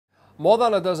More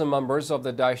than a dozen members of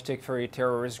the DaeshTakfiri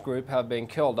terrorist group have been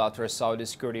killed after Saudi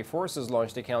security forces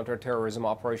launched a counter-terrorism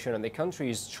operation in the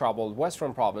country's troubled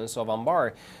western province of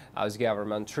Anbar, as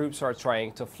government troops are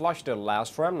trying to flush the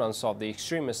last remnants of the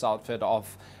extremist outfit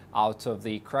out of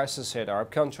the crisis-hit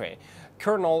Arab country.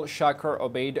 Colonel Shaker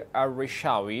Obeid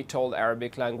al-Rishawy told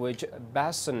Arabic-language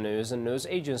Basnews, a news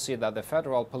agency, that the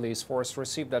federal police force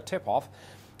received a tip-off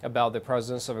about the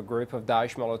presence of a group of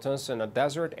Daesh militants in a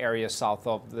desert area south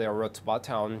of the al-Rutbah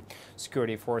town.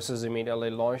 Security forces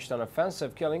immediately launched an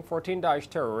offensive, killing 14 Daesh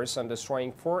terrorists and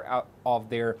destroying 4 of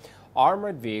their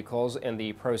armored vehicles in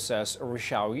the process,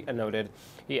 Rishawy noted.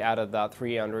 He added that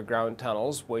 3 underground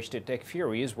tunnels, which the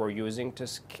Takfiris were using to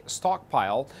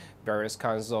stockpile various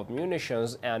kinds of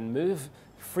munitions and move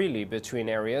freely between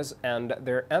areas and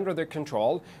they're under their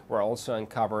control, were also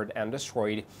uncovered and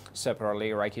destroyed. Separately,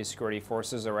 Iraqi security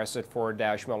forces arrested 4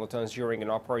 Daesh militants during an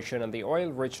operation in the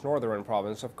oil-rich northern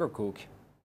province of Kirkuk.